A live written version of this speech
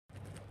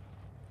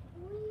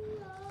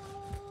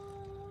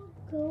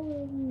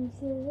going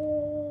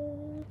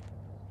there.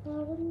 I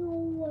don't know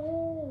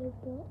where,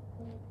 but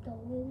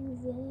we're going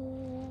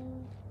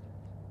there.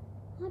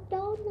 I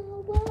don't know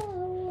where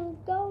we're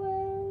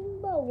going,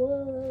 but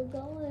we're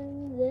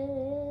going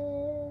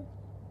there.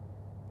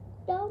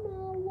 Don't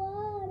know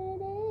what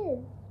it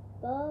is,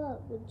 but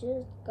we're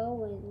just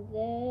going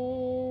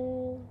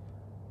there.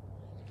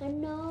 I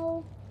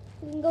know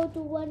we can go to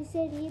one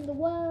city in the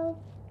world,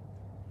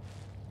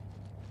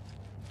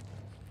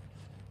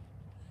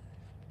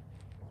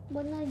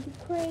 but not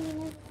Ukraine. So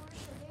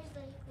there's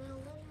like a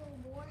little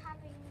war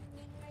happening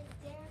right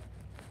there.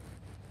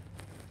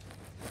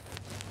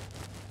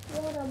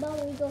 What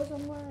about we go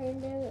somewhere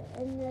in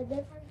a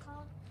different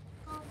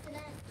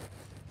Continent.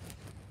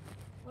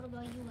 What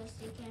about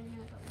USA,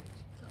 Canada,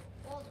 Mexico,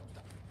 all those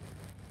stuff?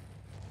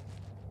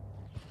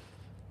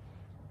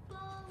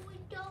 but we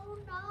don't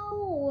know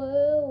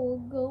where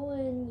we're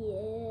going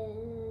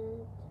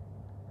yet.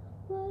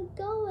 We're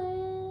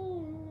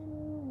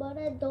going, but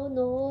I don't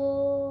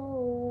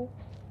know.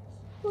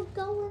 We're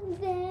going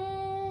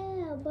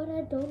there, but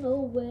I don't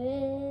know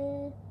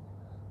where.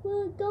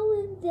 We're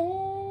going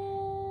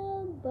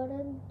there, but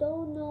I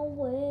don't know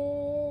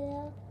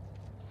where.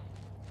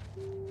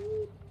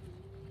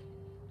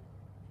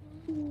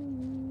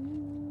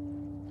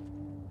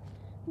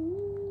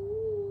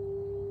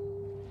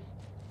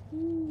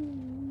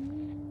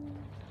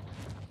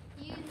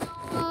 You know,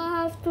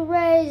 I have to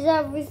raise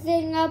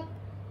everything up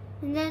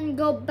and then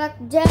go back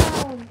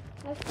down.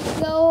 I have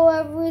to go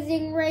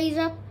everything raise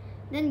up,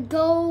 then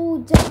go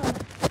down.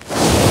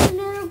 An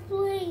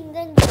airplane,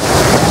 then go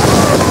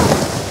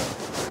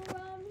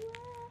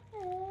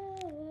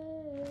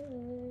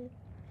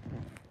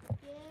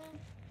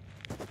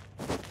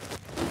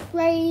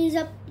raise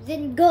up,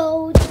 then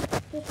go down.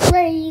 Just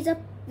raise up,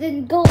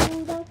 then go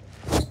down.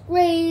 Just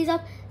raise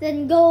up,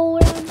 then go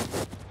down.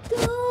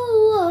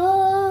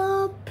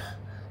 Go up,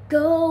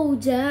 go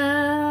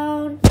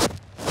down.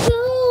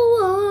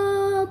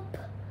 Go up,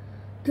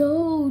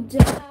 go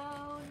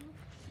down.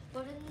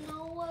 but I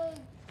know where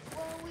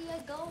we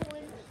are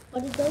going.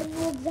 But I don't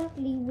know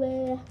exactly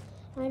where.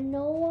 I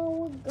know where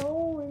we're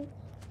going,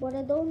 but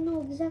I don't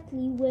know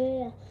exactly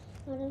where.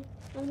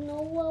 I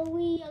know where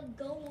we are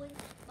going,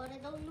 but I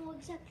don't know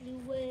exactly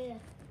where.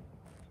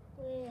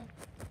 Where?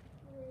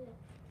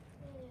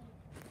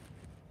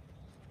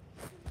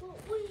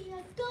 But we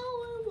are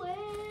going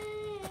where?